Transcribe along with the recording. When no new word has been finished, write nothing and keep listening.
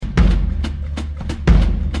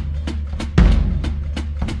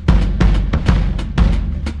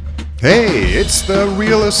Hey, it's the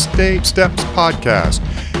Real Estate Steps Podcast.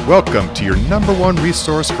 Welcome to your number one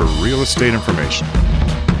resource for real estate information.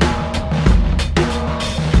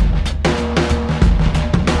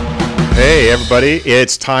 Hey, everybody,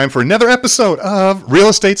 it's time for another episode of Real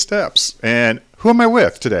Estate Steps. And who am I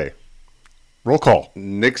with today? Roll call.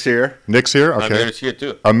 Nick's here. Nick's here? Okay. Amir is here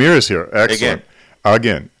too. Amir is here. Excellent.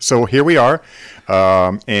 Again. So here we are,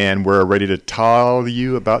 and we're ready to tell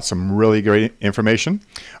you about some really great information.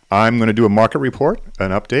 I'm going to do a market report,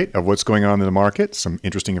 an update of what's going on in the market, some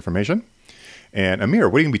interesting information. And Amir,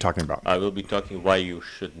 what are you going to be talking about? I will be talking why you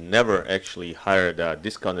should never actually hire the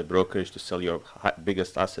discounted brokers to sell your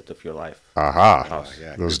biggest asset of your life. Aha. House.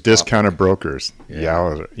 Yeah, Those good discounted brokers.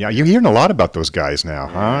 Yeah, you're hearing a lot about those guys now,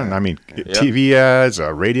 huh? And I mean, TV ads,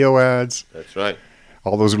 radio ads. That's right.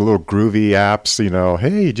 All those little groovy apps,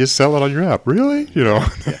 hey, just sell it on your app. Really?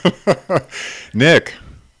 Nick.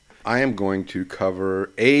 I am going to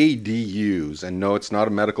cover ADUs. And no, it's not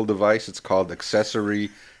a medical device. It's called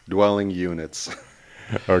accessory dwelling units.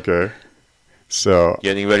 Okay. So.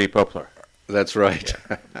 Getting very popular. That's right.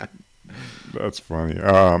 That's funny.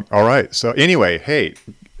 All right. So anyway, hey,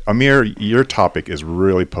 Amir, your topic is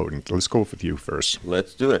really potent. Let's go with you first.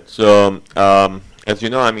 Let's do it. So, as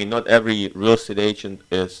you know, not every real estate agent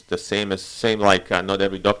is the same like not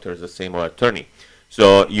every doctor is the same or attorney.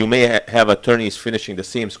 So you may have attorneys finishing the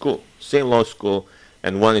same school, same law school,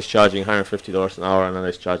 and one is charging $150 an hour, and another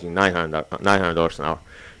is charging $900 an hour.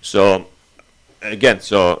 So again,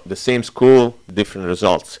 the same school, different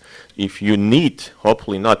results. If you need,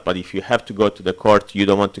 hopefully not, but if you have to go to the court, you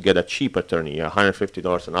don't want to get a cheap attorney,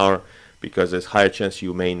 $150 an hour, because there's higher chance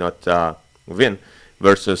you may not win,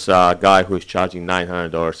 versus a guy who is charging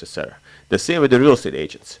 $900, etc. The same with the real estate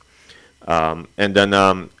agents. And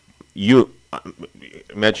then you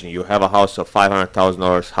imagine you have a house of $500,000,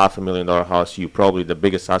 $500,000 house. You probably the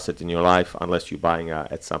biggest asset in your life, unless you're buying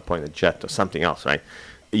at some point a jet or something else, right?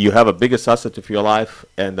 You have a biggest asset of your life,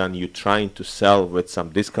 and then you're trying to sell with some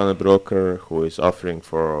discounted broker who is offering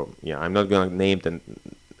for, I'm not going to name the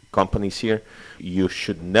companies here. You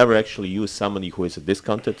should never actually use somebody who is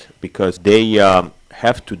discounted, because they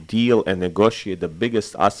have to deal and negotiate the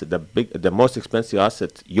biggest asset, the most expensive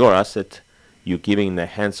asset, your asset, you're giving in the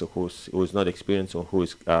hands of who's not experienced or who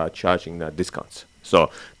is charging discounts.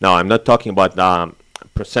 So now I'm not talking about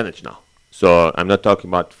percentage now. So I'm not talking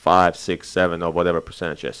about 5, 6, 7 or whatever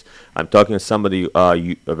percentage is. I'm talking to somebody,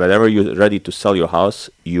 whenever you're ready to sell your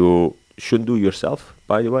house, you shouldn't do yourself,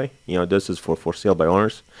 by the way. This is for sale by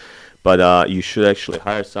owners. But you should actually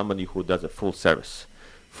hire somebody who does a full service.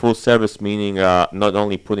 Full service meaning not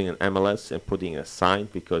only putting an MLS and putting a sign,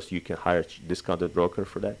 because you can hire a discounted broker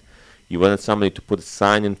for that. You want somebody to put a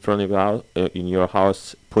sign in front of in your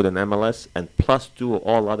house, put an MLS, and plus do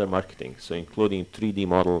all other marketing. So including 3D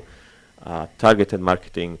model, targeted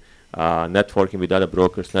marketing, networking with other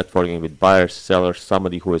brokers, networking with buyers, sellers,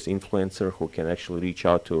 somebody who is influencer who can actually reach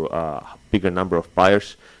out to a bigger number of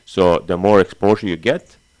buyers. So the more exposure you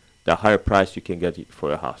get, the higher price you can get for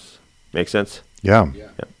your house. Make sense? Yeah.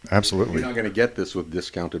 Absolutely. You're not going to get this with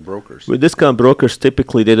discounted brokers. With discount brokers,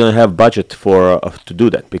 typically they don't have budget to do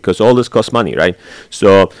that, because all this costs money, right?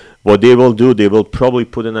 So what they will do, they will probably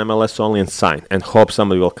put an MLS only and sign and hope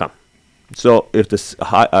somebody will come. So if this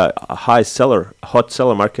hot seller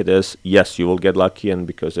market is, yes, you will get lucky, and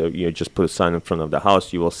because you just put a sign in front of the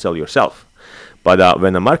house, you will sell yourself. But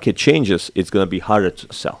when the market changes, it's going to be harder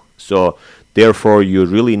to sell. So therefore, you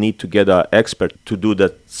really need to get an expert to do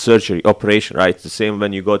that surgery operation, right? It's the same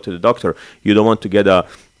when you go to the doctor. You don't want to get a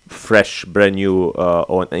fresh, brand new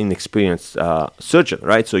or an inexperienced surgeon,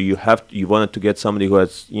 right? So you wanted to get somebody who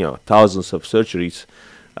has thousands of surgeries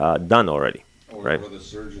done already. Right. Or the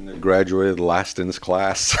surgeon that graduated last in his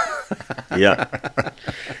class. Yeah.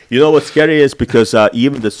 What's scary is because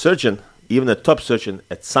even the top surgeon,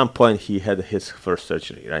 at some point he had his first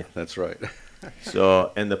surgery, right? That's right.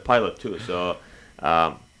 So, and the pilot too. So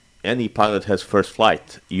any pilot has first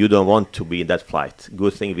flight. You don't want to be in that flight.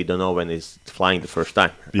 Good thing we don't know when he's flying the first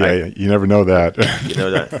time. Right? Yeah, you never know that. You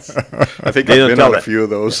know that. I think I've been on a few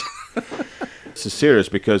of those. It's serious,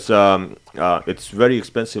 because it's very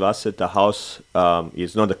expensive asset. The house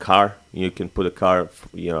is not a car. You can put a car,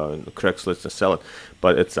 in Craigslist and sell it,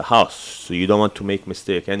 but it's a house. So you don't want to make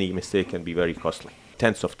mistake. Any mistake can be very costly.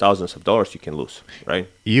 Tens of thousands of dollars you can lose, right?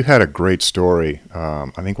 You had a great story. I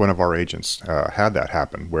think one of our agents had that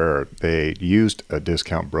happen, where they used a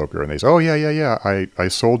discount broker, and they said, "Oh yeah, I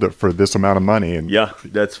sold it for this amount of money." And yeah,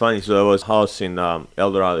 that's funny. So there was a house in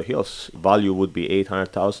El Dorado Hills. Value would be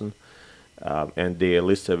 $800,000, and they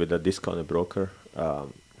listed with a discounted broker,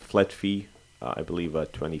 flat fee, I believe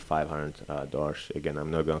 $2,500. Again,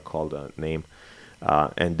 I'm not going to call the name.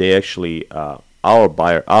 And they actually,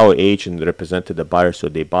 our agent represented the buyer, so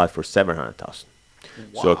they bought for $700,000.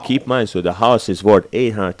 Wow. So keep in mind, so the house is worth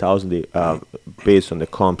 $800,000 based on the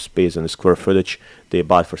comps, based on the square footage. They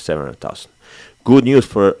bought for $700,000. Good news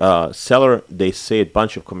for seller, they saved a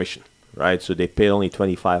bunch of commission, right? So they paid only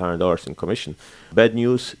 $2,500 in commission. Bad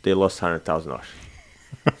news, they lost $100,000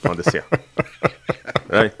 on the sale,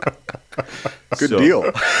 right? Good deal.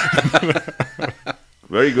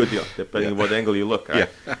 Very good deal, depending on what angle you look, right?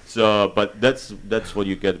 Yeah. So, but that's what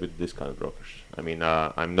you get with this kind of brokers. I mean,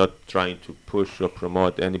 I'm not trying to push or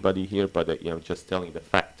promote anybody here, but I'm just telling the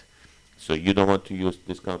fact. So you don't want to use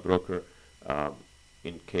discount broker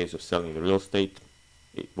in case of selling real estate.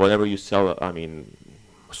 Whatever you sell, I mean,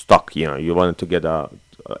 stock. You want to get a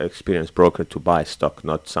experienced broker to buy stock,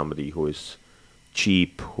 not somebody who is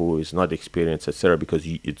cheap, who is not experienced, etc. Because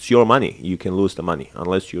it's your money. You can lose the money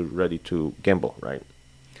unless you're ready to gamble, right?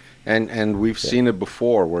 And we've seen it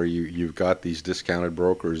before where you've got these discounted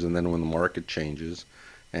brokers, and then when the market changes,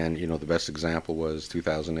 and the best example was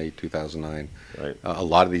 2008, 2009. Right. A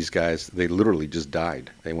lot of these guys, they literally just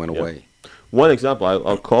died. They went away. One example,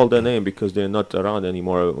 I'll call their name because they're not around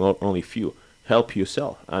anymore. Only few. Help You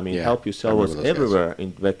Sell. I mean, Help You Sell was everywhere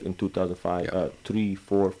back in 2005, 3,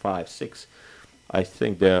 4, 5, 6. I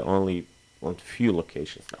think they're only on few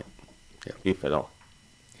locations now, if at all.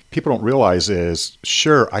 People don't realize is,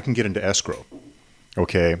 sure, I can get into escrow.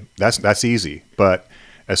 Okay, that's easy. But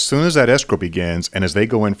as soon as that escrow begins and as they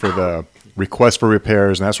go in for the request for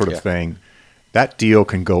repairs and that sort of thing, that deal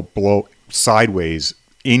can go blow sideways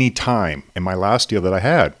any time. In my last deal that I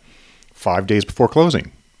had, 5 days before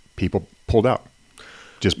closing, people pulled out.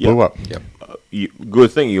 Just blew up. Yep.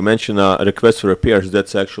 Good thing you mentioned a request for repairs.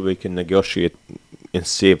 That's actually we can negotiate and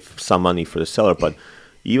save some money for the seller. But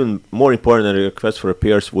even more important than a request for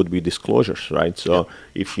repairs would be disclosures, right? So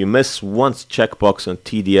if you miss one checkbox on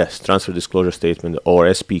TDS, transfer disclosure statement, or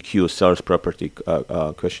SPQ, seller's property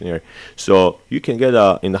questionnaire, so you can get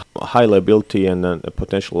in a high liability and a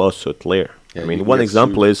potential lawsuit later. I mean, one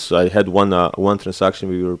example is I had one transaction.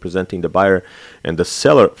 We were representing the buyer, and the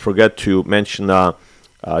seller forgot to mention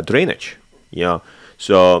drainage.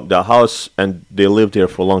 So the house, and they lived there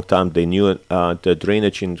for a long time. They knew the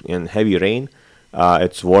drainage in heavy rain.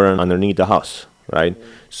 It's water underneath the house, right?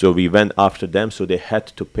 So we went after them. So they had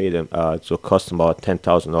to pay them. So it cost them about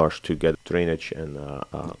 $10,000 to get drainage. And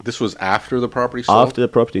this was after the property sold? After the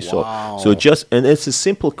property sold. So and it's a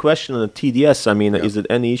simple question on the TDS. I mean, is it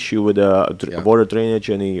any issue with water drainage,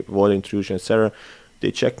 any water intrusion, etc.?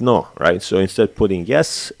 They checked no, right? So instead of putting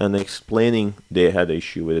yes and explaining they had an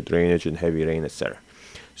issue with the drainage and heavy rain, etc.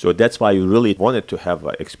 So that's why you really wanted to have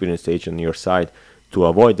an experienced agent on your side to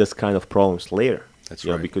avoid this kind of problems later. That's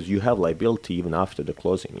right. Because you have liability even after the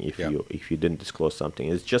closing if you didn't disclose something.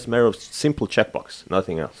 It's just a matter of simple checkbox,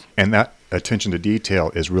 nothing else. And that attention to detail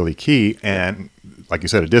is really key. And like you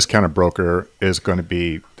said, a discounted broker is going to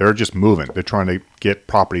be, they're just moving. They're trying to get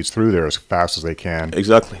properties through there as fast as they can.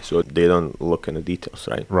 Exactly. So they don't look in the details,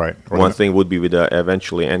 right? Right. One thing would be with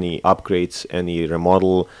eventually any upgrades, any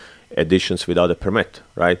remodel, additions without a permit,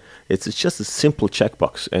 right? It's just a simple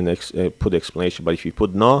checkbox and put explanation. But if you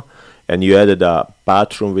put no and you added a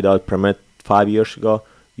bathroom without permit 5 years ago,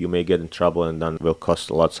 you may get in trouble, and then will cost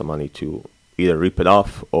lots of money to either rip it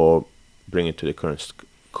off or bring it to the current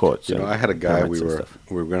courts. I had a guy we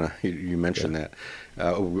were gonna. You mentioned that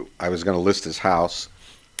I was gonna list his house.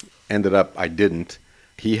 Ended up I didn't.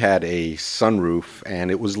 He had a sunroof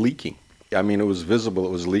and it was leaking. I mean, it was visible.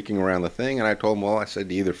 It was leaking around the thing. And I told him, I said,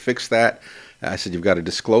 either fix that. I said, you've got to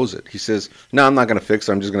disclose it. He says, no, I'm not going to fix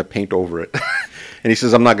it. I'm just going to paint over it. And he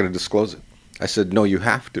says, I'm not going to disclose it. I said, no, you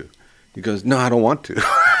have to. He goes, no, I don't want to.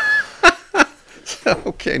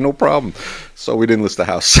 Okay, no problem. So we didn't list the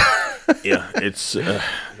house. It's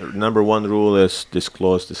number one rule is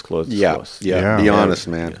disclose. Yeah. Be honest,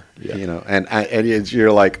 man. Yeah. And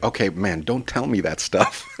you're like, okay, man, don't tell me that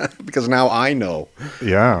stuff because now I know.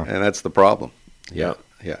 Yeah. And that's the problem. Yeah.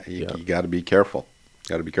 You got to be careful.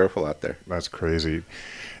 Got to be careful out there. That's crazy.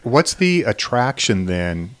 What's the attraction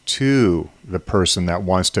then to the person that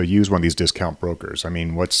wants to use one of these discount brokers? I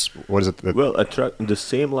mean, what is it? The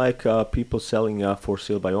same like people selling for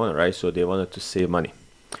sale by owner, right? So they wanted to save money.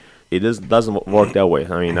 It doesn't work that way.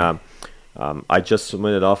 I mean, I just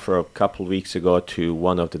submitted offer a couple of weeks ago to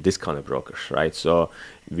one of the discounted brokers, right? So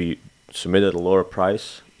we submitted a lower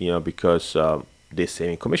price, because they're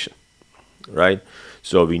saving commission, right?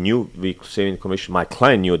 So we knew we saving commission. My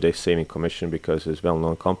client knew they're saving commission because it's a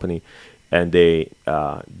well-known company, and they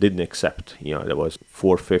didn't accept. That was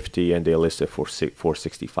 $450, and they listed for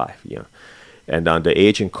 $465. And the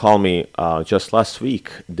agent called me just last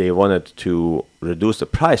week. They wanted to reduce the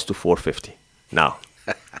price to $450. Now,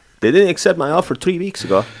 they didn't accept my offer 3 weeks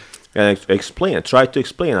ago. And I tried to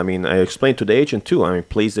explain. I mean, I explained to the agent too. I mean,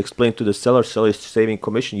 please explain to the seller is saving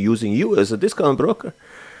commission using you as a discount broker.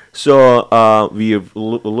 So we're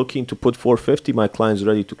looking to put $450. My client's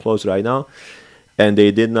ready to close right now. And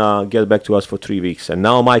they did not get back to us for 3 weeks. And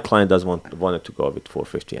now my client doesn't want it to go with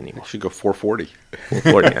 $450 anymore. It should go $440.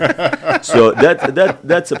 $440, yeah. So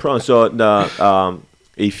that's a problem. So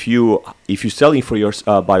if you're selling for your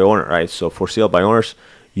by owner, right? So for sale by owners,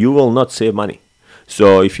 you will not save money.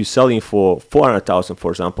 So if you're selling for $400,000,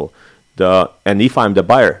 for example, and if I'm the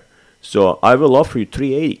buyer, so I will offer you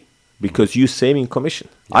 $380 because you're saving commission.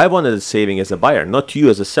 I wanted the saving as a buyer, not you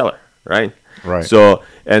as a seller, right? Right. So,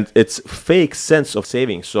 and it's fake sense of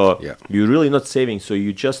saving. So Yeah. you're really not saving. So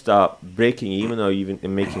you just breaking even or even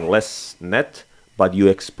making less net, but you're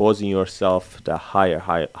exposing yourself to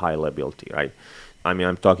high liability, right? I mean,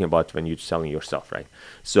 I'm talking about when you're selling yourself, right?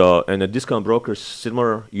 So, and a discount broker is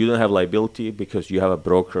similar. You don't have liability because you have a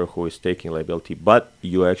broker who is taking liability, but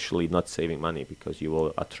you're actually not saving money because you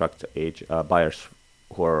will attract buyers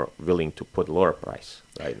who are willing to put lower price,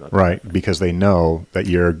 right? Right, because they know that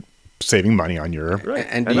you're saving money on your... Right.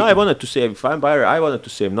 And And I wanted to save, if I'm a buyer, I wanted to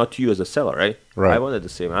save, not you as a seller, right? Right. I wanted to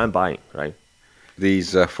save, I'm buying, right?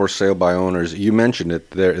 These for sale by owners, you mentioned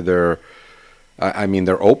it. They're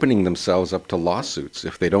opening themselves up to lawsuits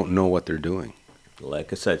if they don't know what they're doing.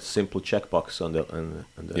 Like I said, simple checkbox on the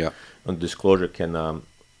Yeah. on disclosure can,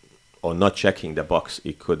 or not checking the box,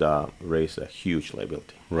 it could raise a huge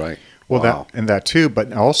liability. Right. Well, Wow. that too,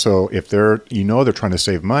 but also if they're trying to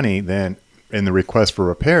save money, then in the request for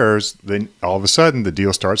repairs, then all of a sudden the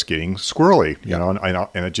deal starts getting squirrely, you know,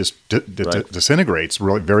 and it just disintegrates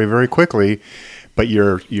really very, very quickly. But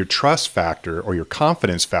your trust factor or your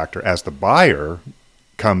confidence factor as the buyer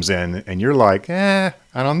comes in, and you're like, I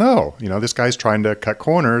don't know. You know, this guy's trying to cut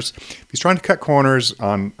corners. If he's trying to cut corners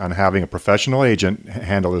on having a professional agent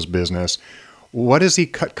handle his business, what does he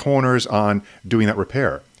cut corners on doing that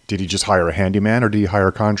repair? Did he just hire a handyman or did he hire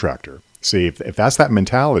a contractor? See, if that's that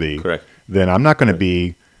mentality, Correct. then I'm not going to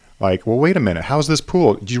be like, well, wait a minute. How's this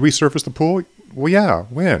pool? Did you resurface the pool? Well, yeah.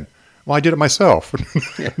 When? Well, I did it myself.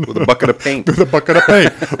 With a bucket of paint. With a bucket of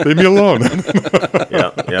paint. Leave me alone.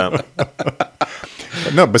 Yeah.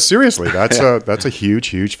 No, but seriously, that's a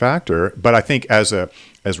huge factor. But I think as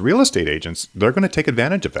real estate agents, they're going to take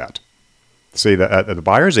advantage of that. See, the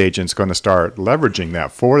buyer's agent's going to start leveraging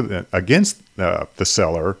that against the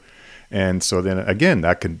seller, and so then again,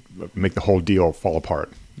 that could make the whole deal fall apart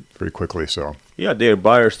very quickly. So Yeah, they're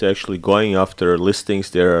buyers. They're actually going after listings.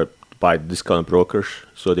 They're by discount brokers,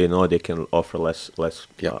 so they know they can offer less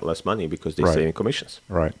money because they're Right. saving commissions.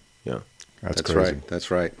 right, Yeah. that's That's crazy. right.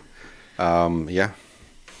 That's right. Yeah.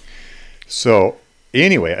 So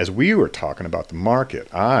anyway, as we were talking about the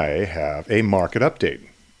market, I have a market update,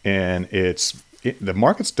 and the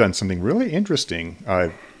market's done something really interesting.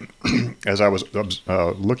 As I was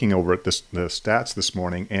looking over at the stats this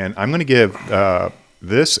morning, and I'm going to give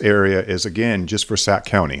this area is again just for Sac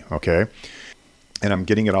County, okay? And I'm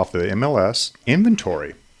getting it off the MLS.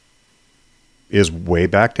 Inventory is way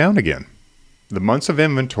back down again. The months of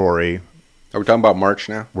inventory, Are we talking about March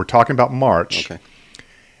now? we're talking about March. Okay.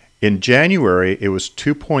 In January, it was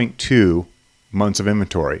 2.2 months of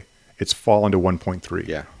inventory. It's fallen to 1.3.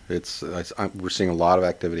 Yeah. We're seeing a lot of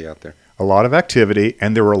activity out there. A lot of activity,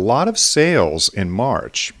 and there were a lot of sales in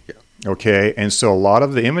March. Yeah. Okay, and so a lot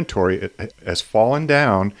of the inventory has fallen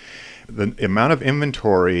down. The amount of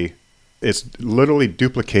inventory is literally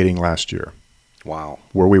duplicating last year, Wow.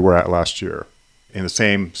 where we were at last year in the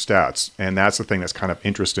same stats. And that's the thing that's kind of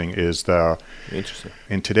interesting is Interesting.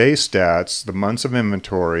 in today's stats, the months of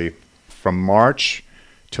inventory from March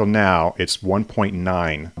till now, it's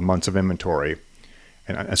 1.9 months of inventory.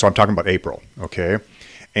 And so I'm talking about April, okay?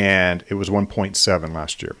 And it was 1.7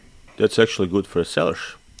 last year. That's actually good for sellers.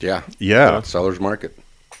 Yeah. Yeah. Seller's market.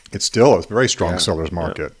 It's still a very strong Yeah. seller's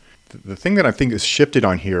market. The thing that I think is shifted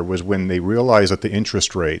on here was when they realized that the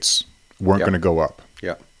interest rates weren't Yeah. going to go up.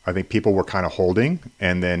 Yeah. I think people were kind of holding,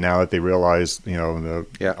 and then now that they realize,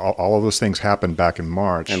 Yeah. all of those things happened back in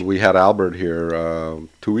March. And we had Albert here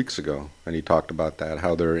 2 weeks ago, and he talked about that,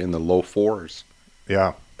 how they're in the low fours.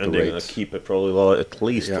 yeah, And The they're going rates. to keep it probably low at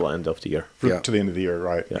least Yeah. till end of the year. Yeah. to the end of the year,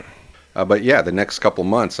 right? Yeah. But yeah, the next couple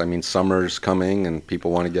months, I mean, summer's coming, and people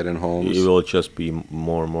want to get in homes. It will just be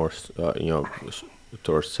more and more,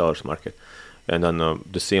 towards sellers market. And then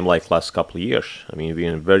the same like last couple of years. I mean, we're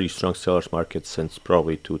in a very strong sellers market since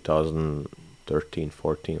probably 2013,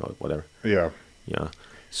 14 or whatever. Yeah. Yeah.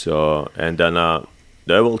 So, and then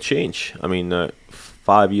That will change. I mean,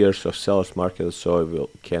 5 years of seller's market or so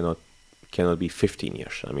cannot be 15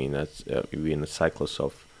 years. I mean, that's we're in the cycles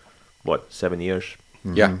of what, 7 years?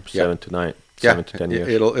 Yeah, 7 to 10 years.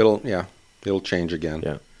 It'll change again.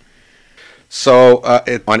 Yeah. So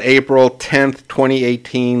on April 10th,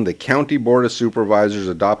 2018, the County Board of Supervisors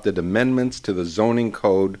adopted amendments to the zoning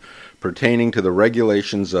code pertaining to the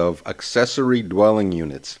regulations of accessory dwelling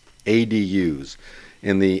units, ADUs,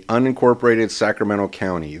 in the unincorporated Sacramento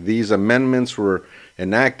County. These amendments were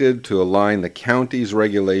enacted to align the county's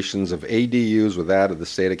regulations of ADUs with that of the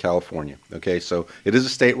state of California. Okay, so it is a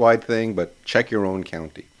statewide thing, but check your own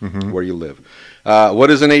county where you live. What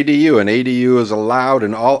is an ADU? An ADU is allowed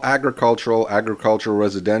in all agricultural,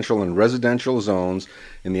 residential, and residential zones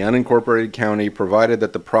in the unincorporated county, provided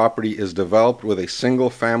that the property is developed with a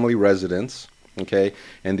single-family residence, okay,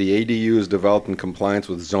 and the ADU is developed in compliance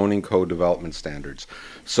with zoning code development standards.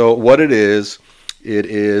 So what it is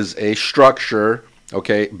a structure,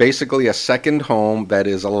 okay, basically a second home that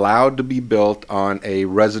is allowed to be built on a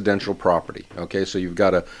residential property. Okay, so you've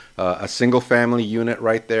got a single-family unit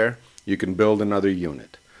right there. You can build another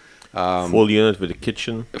unit. Full unit with a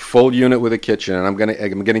kitchen. Full unit with a kitchen, and I'm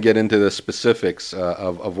gonna get into the specifics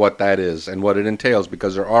of what that is and what it entails,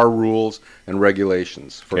 because there are rules and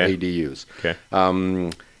regulations for ADUs. Okay.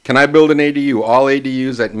 Can I build an ADU? All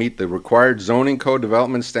ADUs that meet the required zoning code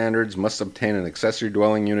development standards must obtain an accessory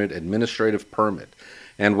dwelling unit administrative permit.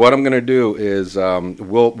 And what I'm going to do is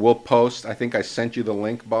we'll post. I think I sent you the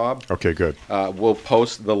link, Bob. Okay, good. We'll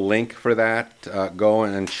post the link for that. Go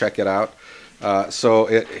and check it out.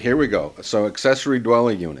 Here we go. So accessory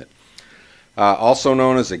dwelling unit, also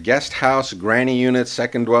known as a guest house, granny unit,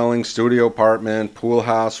 second dwelling, studio apartment, pool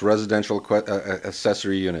house, residential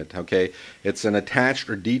accessory unit. Okay, it's an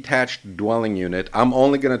attached or detached dwelling unit. I'm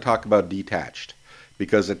only going to talk about detached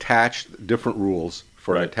because attached, different rules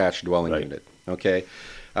for an attached dwelling unit. Okay,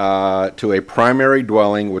 to a primary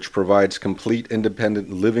dwelling which provides complete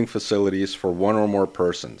independent living facilities for one or more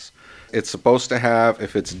persons. It's supposed to have,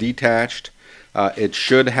 if it's detached, it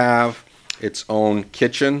should have its own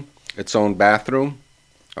kitchen, its own bathroom,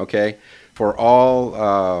 okay? For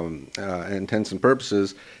all intents and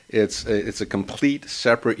purposes, it's a complete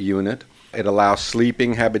separate unit. It allows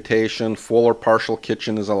sleeping, habitation, full or partial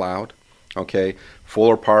kitchen is allowed, okay? Full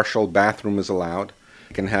or partial bathroom is allowed.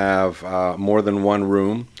 It can have more than one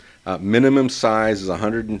room. Minimum size is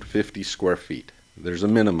 150 square feet. There's a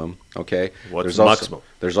minimum, okay? What's the maximum?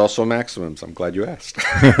 There's also maximums. I'm glad you asked.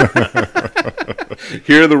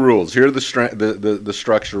 Here are the rules. Here are the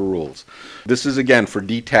structure rules. This is, again, for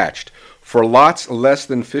detached. For lots less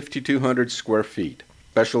than 5,200 square feet,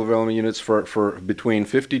 special development units for between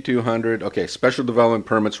 5,200, okay, special development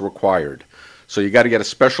permits required. So you got to get a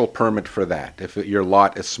special permit for that if your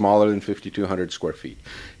lot is smaller than 5,200 square feet.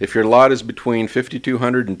 If your lot is between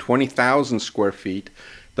 5,200 and 20,000 square feet,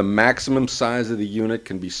 the maximum size of the unit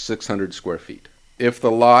can be 600 square feet. If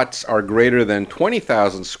the lots are greater than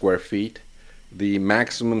 20,000 square feet, the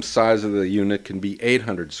maximum size of the unit can be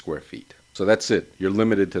 800 square feet. So that's it. You're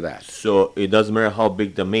limited to that. So it doesn't matter how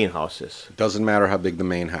big the main house is. It doesn't matter how big the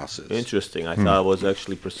main house is. Interesting. I thought it was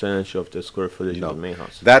actually percentage of the square footage of the main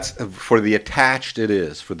house. That's for the attached it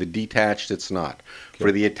is. For the detached it's not. Okay.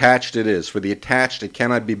 For the attached it is. For the attached it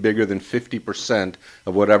cannot be bigger than 50%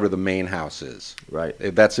 of whatever the main house is. Right.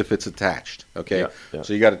 That's if it's attached. Okay. Yeah, yeah.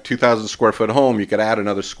 So you got a 2,000 square foot home, you could add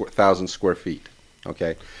another 1,000 square feet.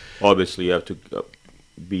 Okay. Obviously you have to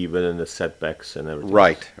be within the setbacks and everything.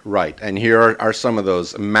 Right. And here are some of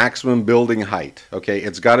those. Maximum building height. Okay,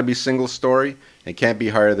 it's got to be single story. It can't be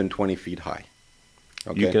higher than 20 feet high.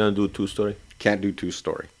 Okay. You cannot do 2-story? Can't do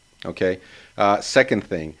 2-story. Okay. Second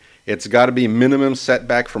thing, it's got to be minimum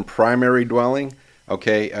setback from primary dwelling.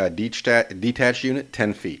 Okay, detached unit,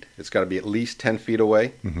 10 feet. It's got to be at least 10 feet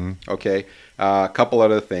away. Mm-hmm. Okay. A couple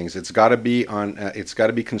other things. It's got to be on. It's got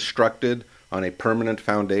to be constructed on a permanent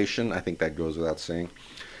foundation. I think that goes without saying.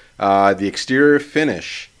 The exterior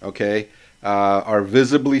finish, okay, are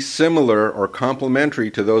visibly similar or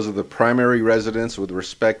complementary to those of the primary residence with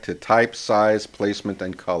respect to type, size, placement,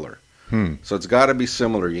 and color. So it's got to be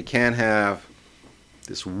similar. You can't have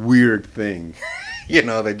this weird thing,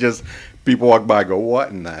 that just people walk by and go, what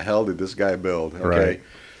in the hell did this guy build? Okay,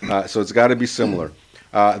 right. So it's got to be similar.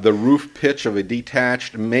 The roof pitch of a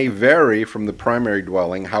detached may vary from the primary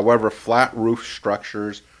dwelling. However, flat roof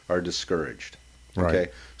structures are discouraged. Okay,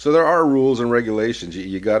 right. So there are rules and regulations.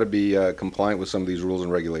 You got to be compliant with some of these rules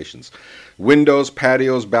and regulations. Windows,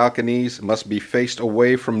 patios, balconies must be faced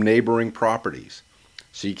away from neighboring properties.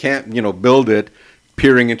 So you can't, build it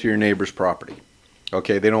peering into your neighbor's property.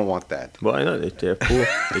 Okay, they don't want that. Why not? If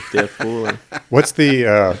they're full, What's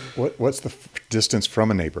the distance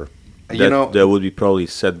from a neighbor? That would be probably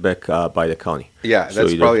set back by the county. Yeah,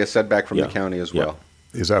 that's probably a setback from the county as well.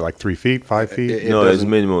 Is that like 3 feet, 5 feet? No, it's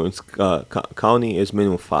minimum. It's county is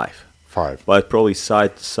minimum 5. 5. But probably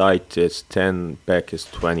side is 10, back is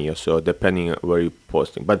 20 or so, depending on where you're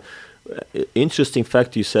posting. But interesting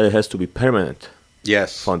fact, you said it has to be permanent.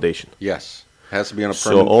 Yes. Foundation. Yes, it has to be on a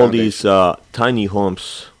permanent So all foundation. these tiny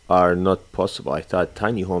homes are not possible. I thought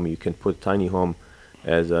tiny home, you can put tiny home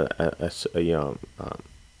as a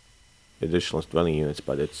additional dwelling units,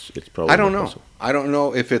 but it's probably I don't not know. possible. I don't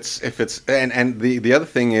know if it's and the other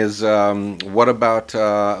thing is what about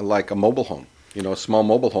like a mobile home? A small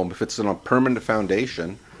mobile home. If it's on a permanent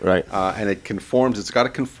foundation, Right. And it conforms, it's got to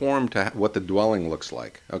conform to what the dwelling looks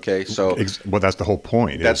like. Okay, so Well, that's the whole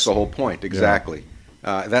point. that's the whole point. Exactly.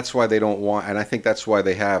 That's why they don't want, and I think that's why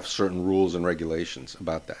they have certain rules and regulations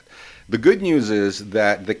about that. The good news is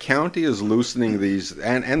that the county is loosening these,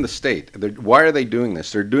 and the state. Why are they doing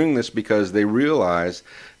this? They're doing this because they realize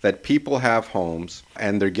that people have homes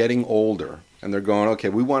and they're getting older, and they're going, okay,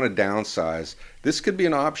 we want to downsize. This could be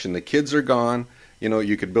an option. The kids are gone.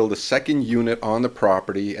 You could build a second unit on the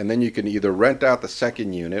property, and then you can either rent out the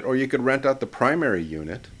second unit or you could rent out the primary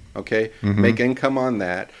unit, okay? Make income on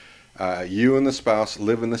that. You and the spouse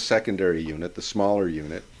live in the secondary unit, the smaller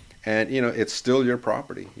unit, and, it's still your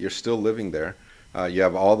property. You're still living there. You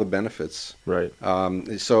have all the benefits. Right.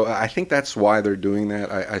 So I think that's why they're doing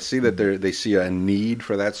that. I see that they see a need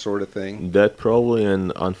for that sort of thing. That probably,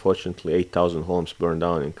 and unfortunately, 8,000 homes burned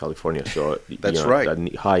down in California. So That's right.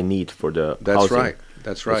 That high need for the That's housing. right.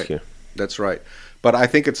 That's right. Here. That's right. But I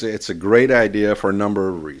think it's a great idea for a number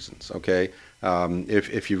of reasons. Okay,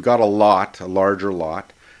 if you've got a larger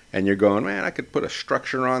lot, and you're going, man, I could put a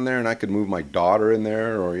structure on there, and I could move my daughter in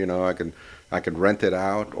there, or I could rent it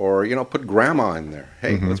out, or put grandma in there.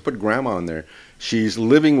 Hey, let's put grandma in there. She's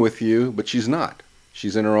living with you, but she's not.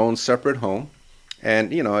 She's in her own separate home.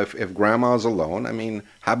 And if grandma's alone, I mean,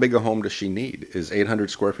 how big a home does she need? Is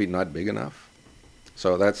 800 square feet not big enough?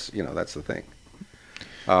 So that's the thing.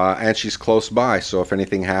 And she's close by, so if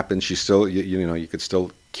anything happens, she's still you could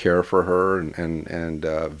still care for her and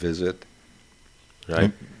visit.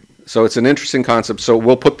 Right. So it's an interesting concept. So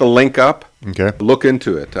we'll put the link up. Okay. Look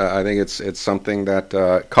into it. I think it's something that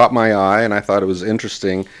caught my eye, and I thought it was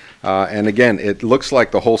interesting. And again, it looks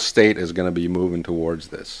like the whole state is going to be moving towards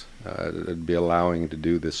this. It'd be allowing to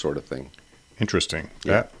do this sort of thing. Interesting.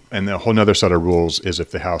 Yeah. And the whole other set of rules is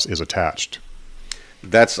if the house is attached.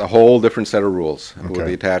 That's a whole different set of rules with Okay.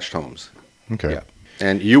 the attached homes. Okay. Yeah.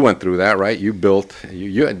 And you went through that, right? You built.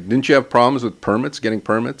 You didn't you have problems with permits, getting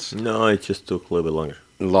permits? No, it just took a little bit longer.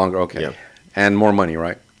 Longer, okay. Yeah. And more money,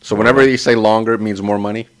 right? So whenever you say longer, it means more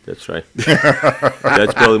money? That's right.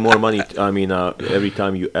 That's probably more money. I mean, every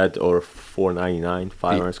time you add or $499,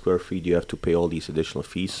 500 square feet, you have to pay all these additional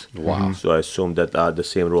fees. Wow. So I assume that the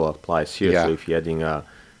same rule applies here. Yeah. So if you're adding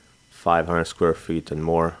 500 square feet and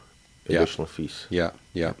more, Yeah. additional fees. Yeah,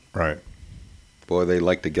 yeah. Right. Boy, they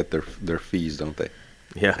like to get their fees, don't they?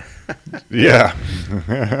 Yeah. Yeah.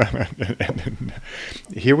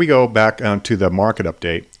 Here we go back to the market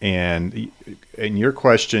update. And your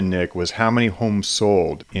question, Nick, was how many homes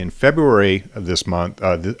sold? In February of this month,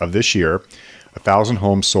 of this year, 1,000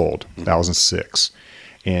 homes sold, 1,006.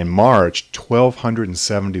 In March,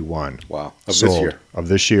 1,271. Wow. Of sold this year. Of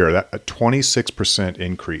this year. That a 26%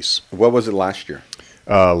 increase. What was it last year?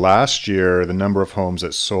 Last year, the number of homes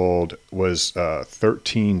that sold was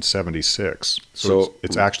 1,376. So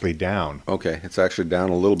it's actually down. Okay, it's actually down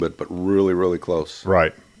a little bit, but really, really close.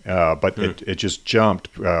 Right. But it just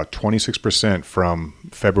jumped 26% from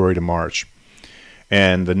February to March.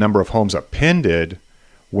 And the number of homes that pended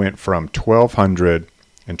went from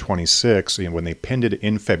 1,226 when they pended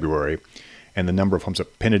in February, and the number of homes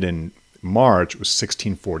that pended in March was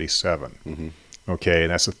 1,647. Mm-hmm. Okay,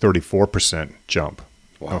 and that's a 34% jump.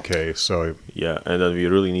 Wow. Okay, so Yeah, and then we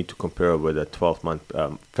really need to compare with a 12-month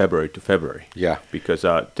February to February. Yeah. Because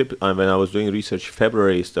when I was doing research,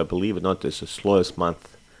 February is, believe it or not, is the slowest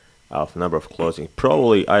month of number of closing.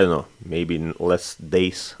 Probably, I don't know, maybe less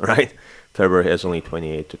days, right? February has only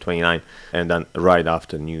 28 to 29, and then right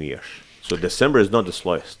after New Year's. So December is not the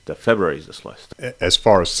slowest. The February is the slowest. as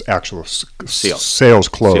far as actual Sales. sales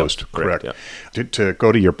closed, Sales, correct. correct, To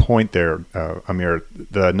go to your point there, Amir,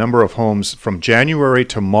 the number of homes from January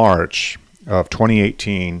to March of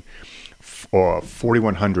 2018,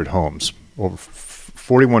 4,100 homes, over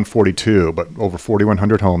 4,142, but over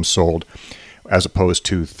 4,100 homes sold, as opposed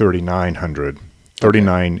to 3,900,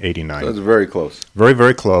 3,989. So it's very close. Very,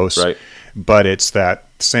 very close. Right. But it's that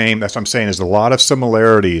Same. That's what I'm saying. There's a lot of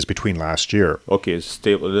similarities between last year. Okay, it's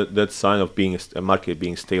stable. That's sign of being a market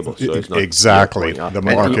being stable. So it's not exactly. The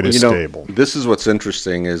market is stable. This is what's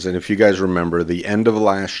interesting is, and if you guys remember the end of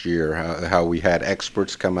last year, how we had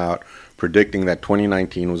experts come out predicting that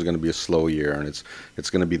 2019 was going to be a slow year, and it's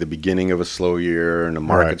going to be the beginning of a slow year, and the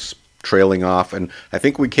market's trailing off. And I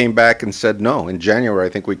think we came back and said no. In January, I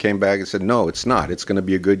think we came back and said no, it's not. It's going to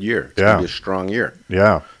be a good year. It's going to be a strong year.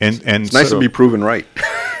 Yeah, and it's nice to be proven right.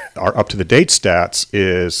 Our up to the date stats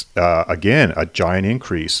is again a giant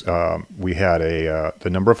increase. We had the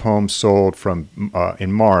number of homes sold from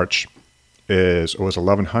in March was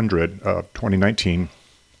 1,100 of 2019.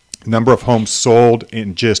 Number of homes sold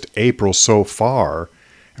in just April so far,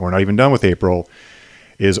 and we're not even done with April,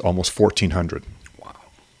 is almost 1,400.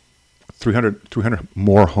 300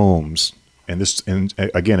 more homes, and this,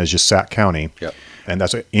 again, is just Sac County, and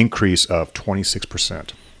that's an increase of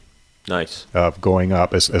 26%. Nice. Of going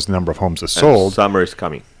up as the number of homes is sold. And summer is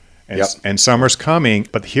coming. And summer's coming,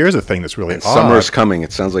 but here's the thing that's really odd. Summer is coming.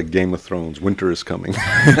 It sounds like Game of Thrones. Winter is coming.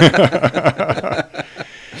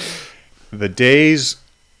 The days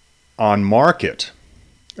on market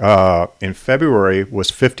in February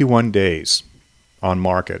was 51 days on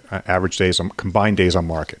market, average days on combined days on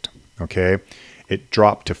market. Okay, it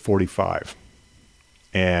dropped to 45,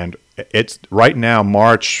 and it's right now.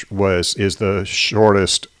 March is the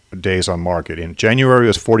shortest days on market. In January it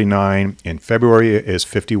was 49, in February it is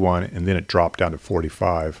 51, and then it dropped down to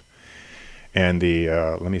 45. And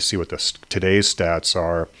let me see what today's stats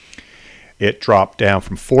are. It dropped down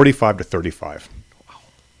from 45 to 35. Wow.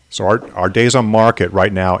 So our days on market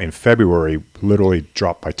right now in February literally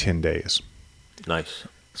dropped by 10 days. Nice.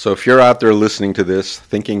 So if you're out there listening to this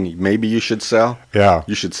thinking maybe you should sell,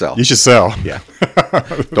 you should sell. You should sell. Yeah.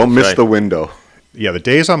 Don't miss the window. Yeah, the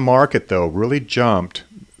days on market, though, really jumped.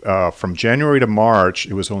 From January to March,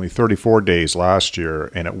 it was only 34 days last year,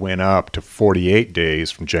 and it went up to 48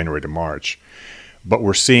 days from January to March. But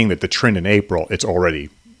we're seeing that the trend in April, it's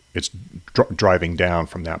driving down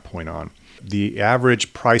from that point on. The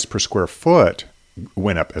average price per square foot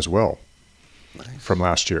went up as well from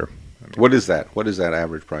last year. What is that? What is that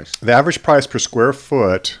average price? The average price per square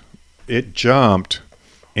foot, it jumped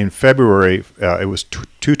in February. It was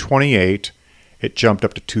 $228. It jumped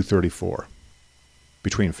up to $234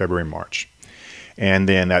 between February and March. And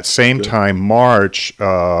then that same time, March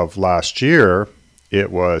of last year,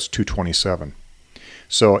 it was $227.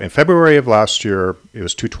 So in February of last year, it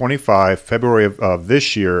was $225. February of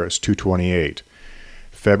this year is $228.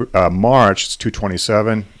 March, it's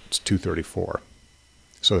 $227. It's $234.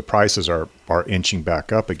 So the prices are inching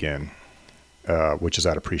back up again, which is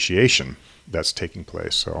that appreciation that's taking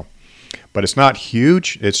place. So, but it's not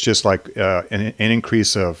huge. It's just like an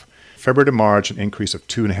increase of February to March, an increase of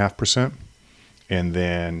 2.5%, and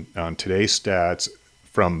then on today's stats,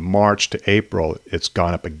 from March to April, it's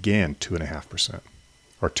gone up again 2.5%,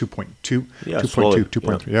 or 2.2, 2.2,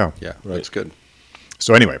 2.3. Yeah, right. That's good.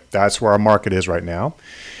 So anyway, that's where our market is right now.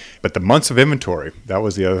 But the months of inventory, that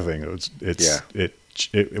was the other thing.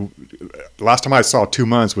 Last time I saw 2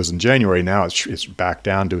 months was in January. Now it's back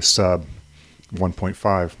down to sub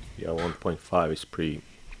 1.5. Yeah, 1.5 is pretty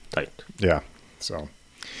tight. Yeah. So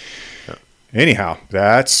anyhow,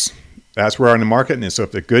 that's where we're in the market, and so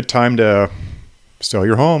it's a good time to sell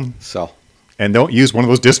your home. Sell. And don't use one of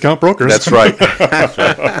those discount brokers. That's right.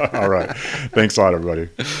 All right. Thanks a lot, everybody.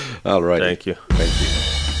 All right. Thank you. Thank you.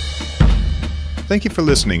 Thank you for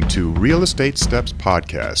listening to Real Estate Steps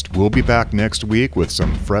Podcast. We'll be back next week with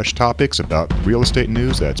some fresh topics about real estate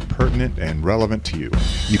news that's pertinent and relevant to you.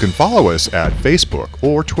 You can follow us at Facebook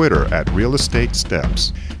or Twitter at Real Estate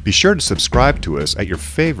Steps. Be sure to subscribe to us at your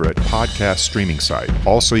favorite podcast streaming site.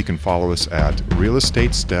 Also, you can follow us at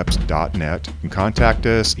realestatesteps.net and contact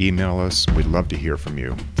us, email us. We'd love to hear from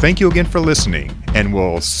you. Thank you again for listening, and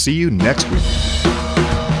we'll see you next week.